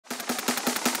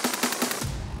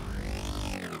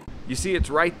You see it's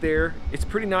right there. It's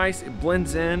pretty nice. It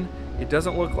blends in. It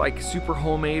doesn't look like super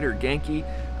homemade or ganky.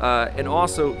 And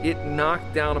also it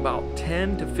knocked down about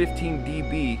 10 to 15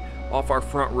 dB off our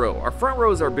front row. Our front row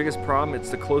is our biggest problem. It's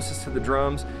the closest to the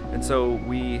drums, and so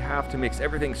we have to mix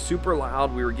everything super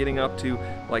loud. We were getting up to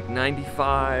like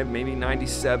 95, maybe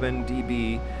 97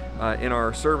 dB in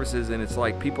our services, and it's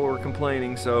like people were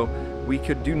complaining, so we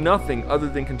could do nothing other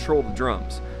than control the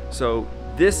drums. So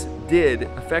this did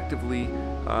effectively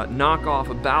knock off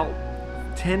about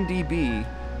 10 dB,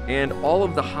 and all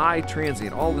of the high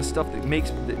transient, all the stuff that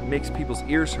makes people's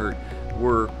ears hurt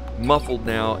were muffled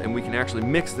now, and we can actually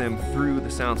mix them through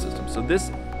the sound system. So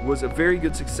this was a very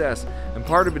good success, and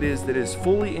part of it is that it is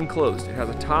fully enclosed. It has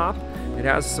a top, it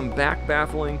has some back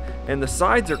baffling, and the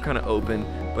sides are kind of open,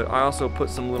 but I also put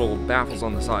some little baffles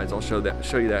on the sides. I'll show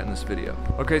you that in this video.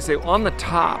 Okay, so on the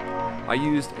top, I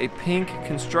used a pink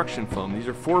construction foam. These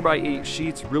are 4x8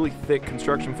 sheets, really thick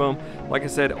construction foam. Like I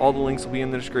said, all the links will be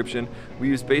in the description. We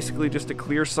used basically just a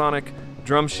clear sonic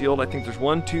drum shield. I think there's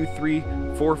 1, 2, 3,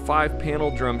 4, 5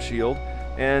 panel drum shield.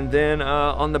 And then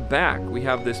on the back, we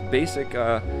have this basic,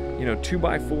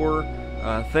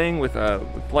 2x4 thing with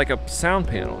like a sound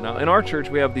panel. Now in our church,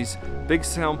 we have these big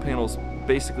sound panels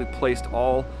basically placed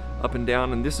all up and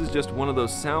down, and this is just one of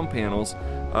those sound panels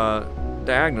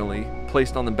diagonally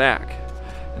placed on the back.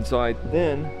 And so I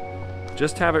then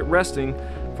just have it resting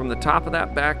from the top of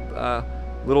that back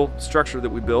little structure that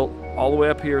we built all the way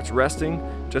up here. It's resting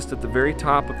just at the very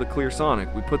top of the clear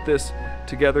sonic. We put this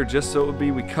together just so it would be,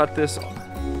 we cut this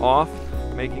off,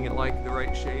 making it like the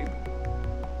right shape.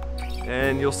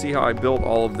 And you'll see how I built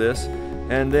all of this.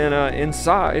 And then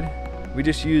inside, we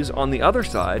just use on the other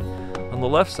side, on the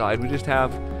left side, we just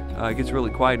have, it gets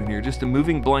really quiet in here, just a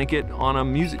moving blanket on a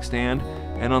music stand.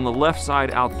 And on the left side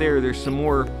out there, there's some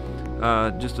more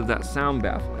just of that sound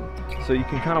baffling. So you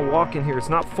can kind of walk in here. It's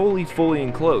not fully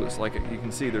enclosed. Like you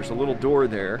can see, there's a little door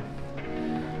there.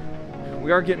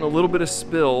 We are getting a little bit of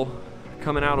spill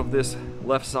coming out of this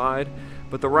left side,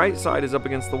 but the right side is up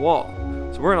against the wall.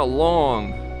 So we're in a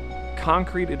long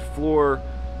concreted floor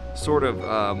sort of,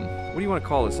 what do you want to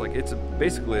call this? Like it's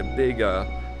basically a big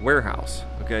warehouse.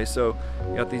 Okay, so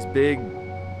you got these big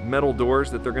metal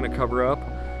doors that they're going to cover up.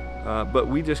 But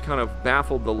we just kind of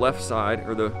baffled the left side,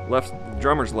 or the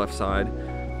drummer's left side.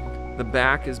 The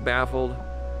back is baffled,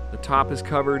 the top is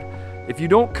covered. If you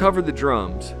don't cover the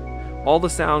drums, all the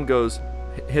sound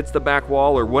hits the back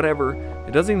wall or whatever.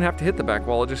 It doesn't even have to hit the back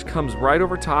wall, it just comes right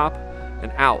over top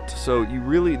and out. So you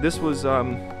really, this was,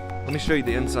 let me show you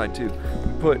the inside too.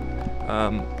 We put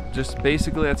just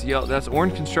basically that's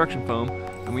orange construction foam,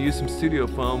 and we used some studio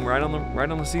foam right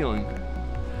on the ceiling.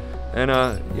 And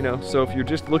so if you're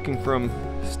just looking from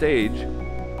stage,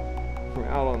 from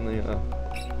out on the,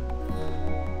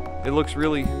 it looks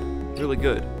really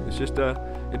good. It's just,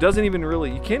 it doesn't even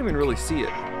really, you can't even really see it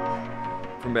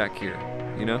from back here,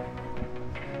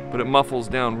 but it muffles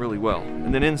down really well.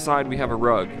 And then inside we have a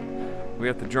rug. We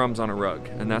have the drums on a rug,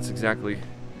 and that's exactly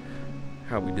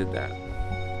how we did that.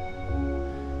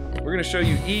 We're gonna show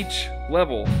you each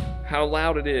level, how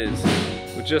loud it is,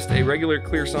 with just a regular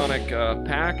clear sonic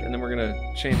pack, and then we're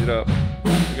gonna change it up.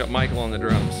 We got Michael on the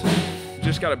drums.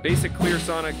 Just got a basic clear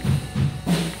sonic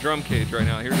drum cage right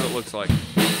now. Here's what it looks like.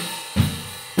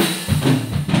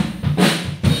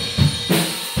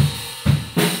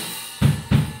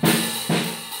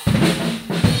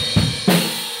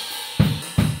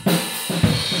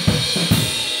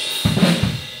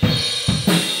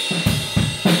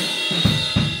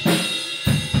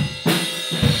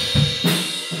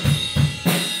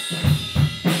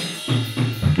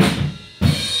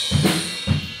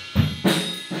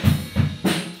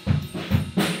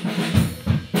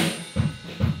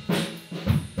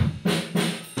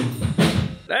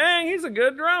 He's a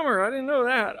good drummer. I didn't know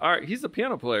that. All right, he's the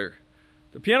piano player.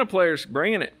 The piano player's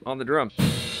bringing it on the drums.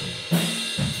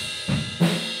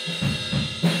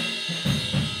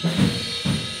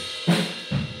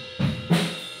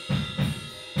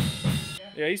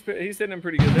 Yeah, he's hitting him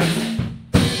pretty good.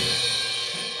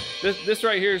 This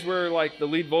right here is where like the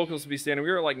lead vocals would be standing.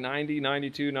 We were at like 90,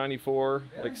 92, 94,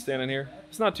 like standing here.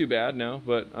 It's not too bad, no,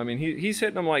 but I mean he's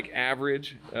hitting them like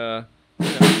average.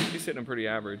 He's hitting them pretty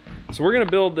average. So we're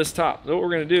gonna build this top. So what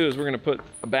we're gonna do is we're gonna put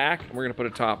a back and we're gonna put a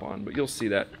top on, but you'll see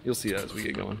that as we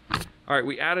get going. All right,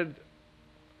 we added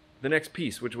the next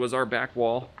piece, which was our back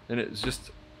wall, and it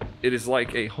is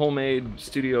like a homemade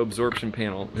studio absorption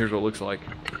panel. Here's what it looks like.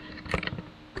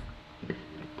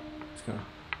 It's kind of,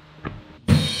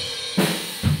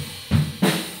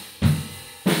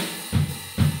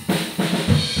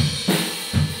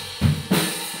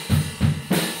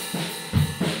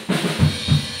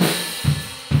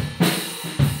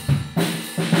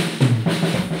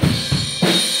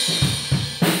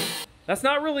 That's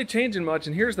not really changing much,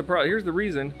 and here's the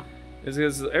reason, is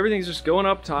because everything's just going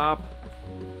up top,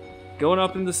 going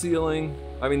up in the ceiling.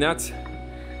 I mean, that's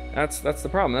the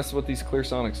problem. That's what these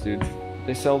Clearsonics do.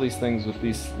 They sell these things with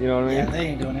these, you know what I mean? Yeah, they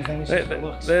ain't doing anything.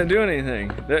 They ain't doing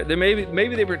anything. They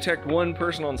maybe they protect one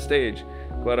person on stage,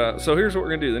 but so here's what we're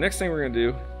gonna do. The next thing we're gonna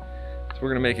do is we're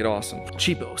gonna make it awesome,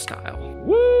 cheapo style.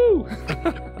 Woo!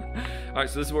 All right,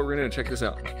 so this is what we're gonna do. Check this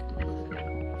out.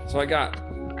 So I got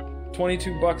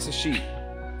 22 bucks a sheet.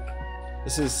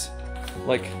 This is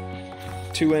like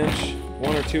 2-inch,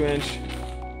 1 or 2 inch,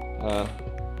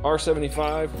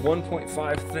 R75,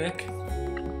 1.5 thick,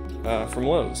 from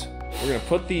Lowe's. We're gonna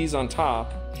put these on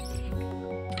top,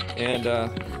 and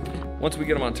once we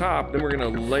get them on top, then we're gonna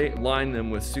line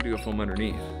them with studio foam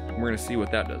underneath. And we're gonna see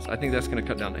what that does. I think that's gonna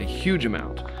cut down a huge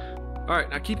amount. All right,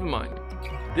 now keep in mind,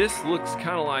 this looks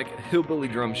kind of like a hillbilly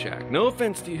drum shack. No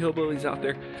offense to you hillbillies out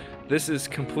there. This is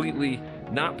completely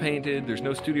not painted. There's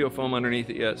no studio foam underneath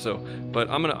it yet. So, but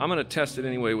I'm gonna test it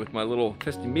anyway with my little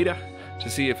SPL Meter to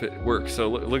see if it works. So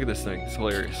look at this thing. It's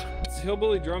hilarious. It's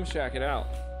hillbilly drum shack it out.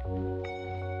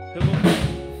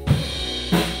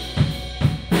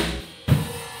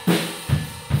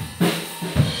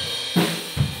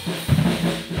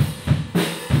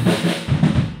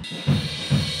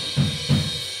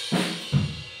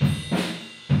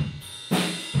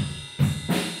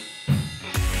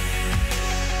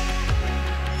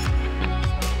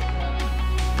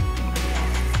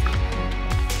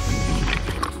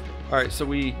 All right, so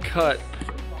we cut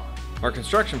our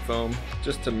construction foam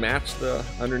just to match the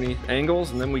underneath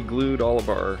angles, and then we glued all of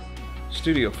our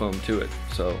studio foam to it.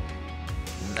 So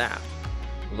that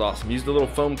was awesome. Used a little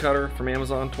foam cutter from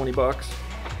Amazon, 20 bucks.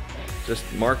 Just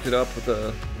marked it up with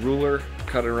a ruler,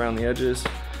 cut it around the edges,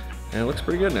 and it looks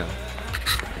pretty good now.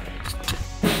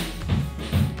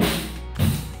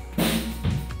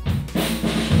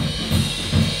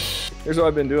 Here's what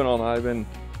I've been doing all night. I've been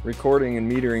recording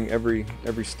and metering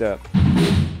every step.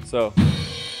 So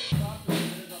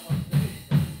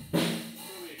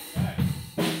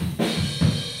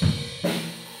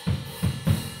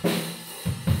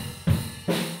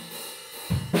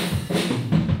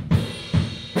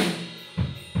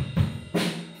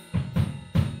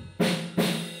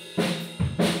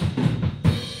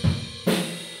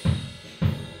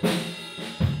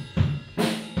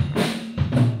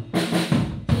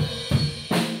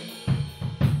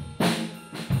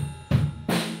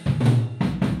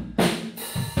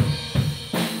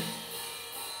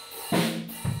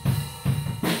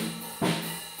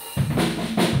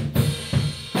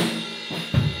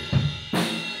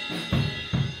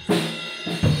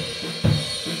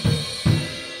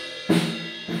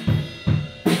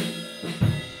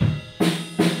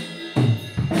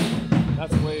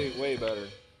way better.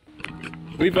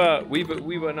 We've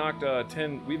knocked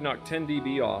 10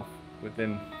 dB off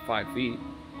within 5 feet.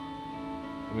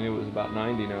 I mean, it was about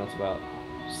 90, now it's about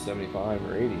 75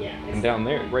 or 80. Yeah, and down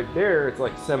there, right there, it's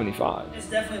like 75. It's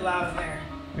definitely loud in there.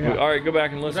 Yeah. All right, go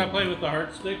back and listen. Does that play with the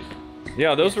heart sticks?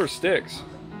 Yeah, those were sticks.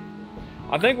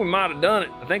 I think we might have done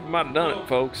it.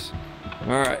 Folks. All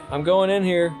right, I'm going in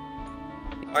here.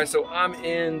 All right, so I'm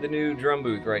in the new drum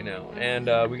booth right now,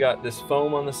 and we got this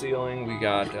foam on the ceiling.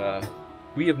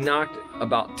 We have knocked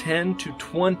about 10 to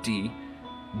 20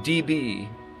 dB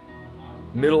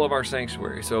middle of our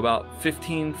sanctuary. So about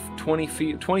 15, 20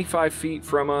 feet, 25 feet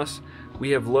from us,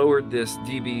 we have lowered this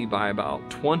dB by about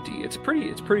 20. It's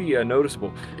pretty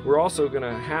noticeable. We're also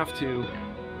gonna have to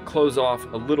close off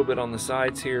a little bit on the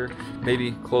sides here,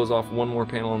 maybe close off one more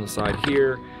panel on the side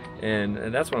here, and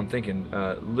that's what I'm thinking.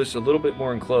 Just a little bit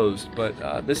more enclosed,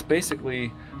 but this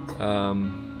basically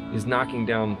is knocking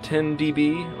down 10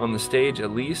 dB on the stage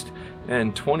at least,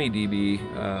 and 20 dB,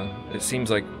 it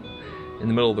seems like, in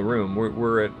the middle of the room.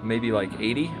 We're at maybe like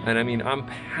 80, and I mean, I'm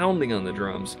pounding on the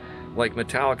drums like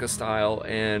Metallica style,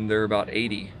 and they're about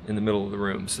 80 in the middle of the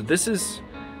room. So this is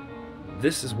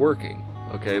working,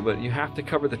 okay? But you have to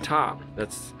cover the top.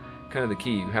 That's kind of the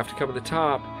key. You have to cover the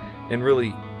top and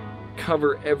really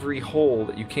cover every hole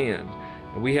that you can.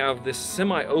 And we have this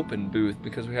semi-open booth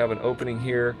because we have an opening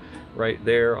here, right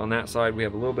there on that side. We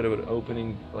have a little bit of an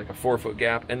opening, like a 4-foot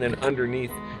gap, and then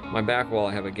underneath my back wall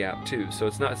I have a gap too. So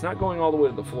it's not going all the way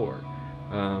to the floor.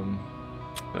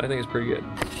 But I think it's pretty good.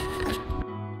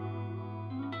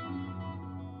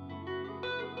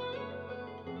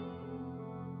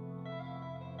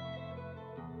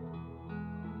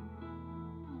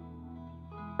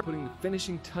 Putting the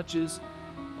finishing touches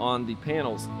on the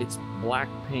panels. It's black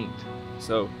paint.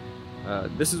 So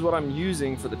this is what I'm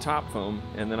using for the top foam,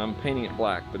 and then I'm painting it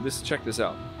black. But check this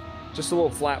out. Just a little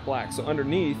flat black. So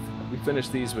underneath, we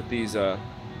finished these with these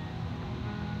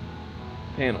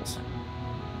panels.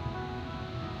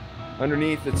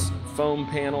 Underneath it's foam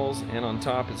panels, and on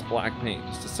top it's black paint.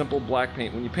 Just a simple black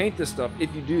paint. When you paint this stuff, if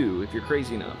you're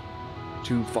crazy enough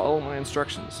to follow my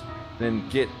instructions, then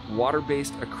get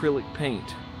water-based acrylic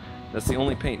paint. That's the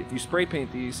only paint. If you spray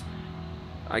paint these,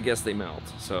 I guess they melt.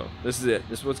 So this is it.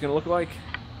 This is what it's gonna look like.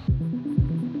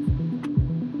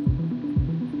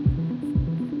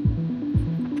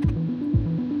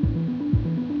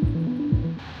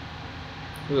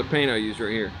 This is the paint I use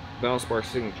right here. Valspar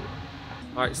Signature.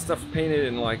 All right, stuff painted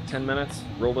in like 10 minutes.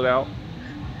 Rolled it out.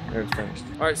 There it's finished.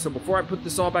 All right, so before I put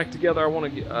this all back together, I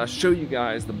want to show you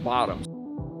guys the bottom.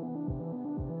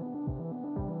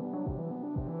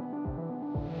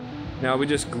 Now we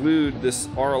just glued this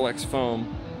RLX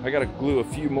foam. I got to glue a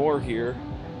few more here,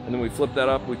 and then we flip that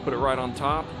up. We put it right on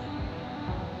top,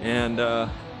 and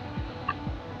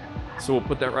so we'll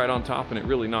put that right on top, and it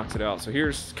really knocks it out. So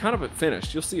here's kind of it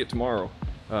finished. You'll see it tomorrow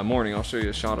morning. I'll show you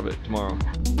a shot of it tomorrow.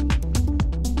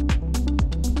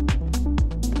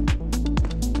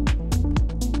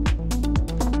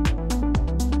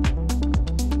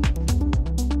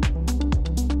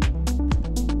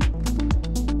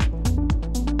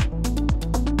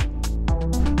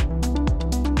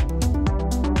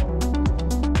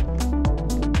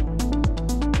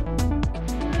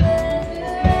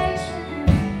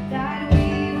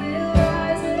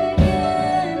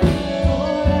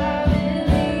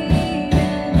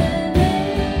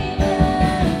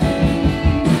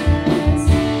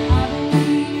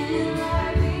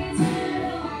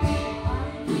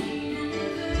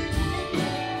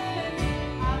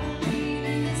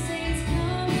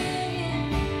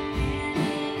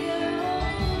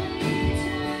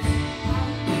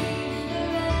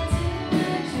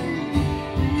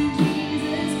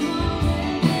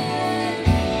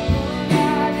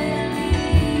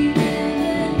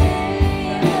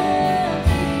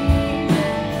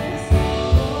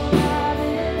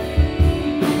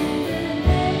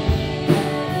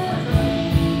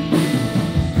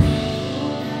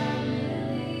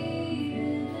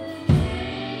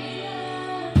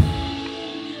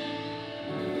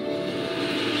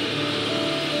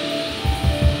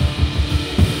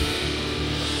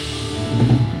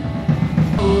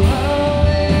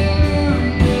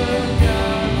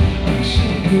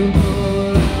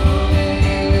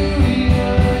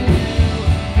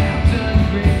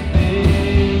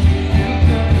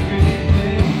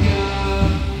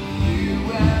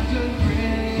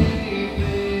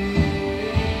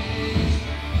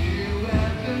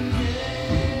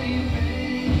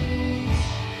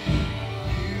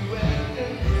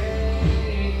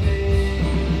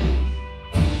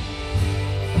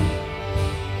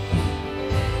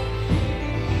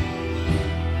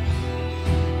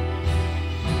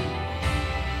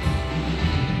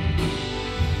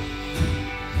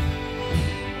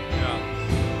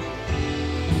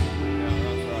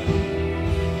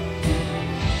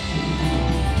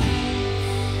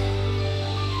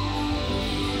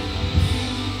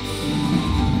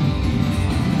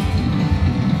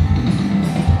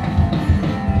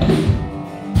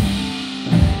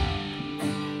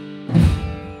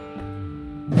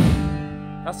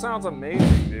 That sounds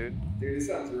amazing, dude. Dude, it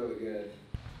sounds really good.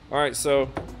 All right, so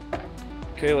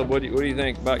Caleb, what do you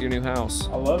think about your new house?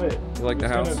 I love it. You like the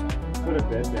house? Put a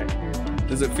bed back here.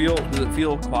 Does it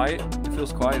feel quiet? It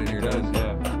feels quiet in here, doesn't it?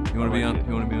 Yeah. You want to be on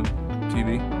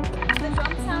TV? The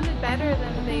drums sounded better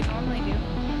than they normally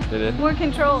do. Did it? More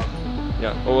controlled.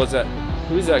 Yeah. What was that?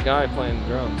 Who's that guy playing the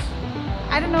drums?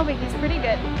 I don't know, but he's pretty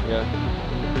good. Yeah.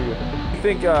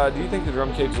 Pretty good. Do you think the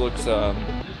drum cage looks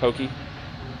hokey?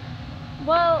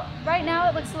 Well, right now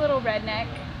it looks a little redneck.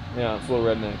 Yeah, it's a little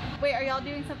redneck. Wait, are y'all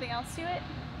doing something else to it?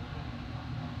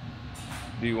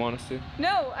 Do you want us to?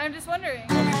 No, I'm just wondering.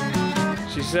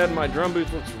 She said my drum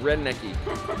booth looks rednecky.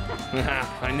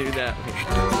 I knew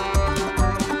that.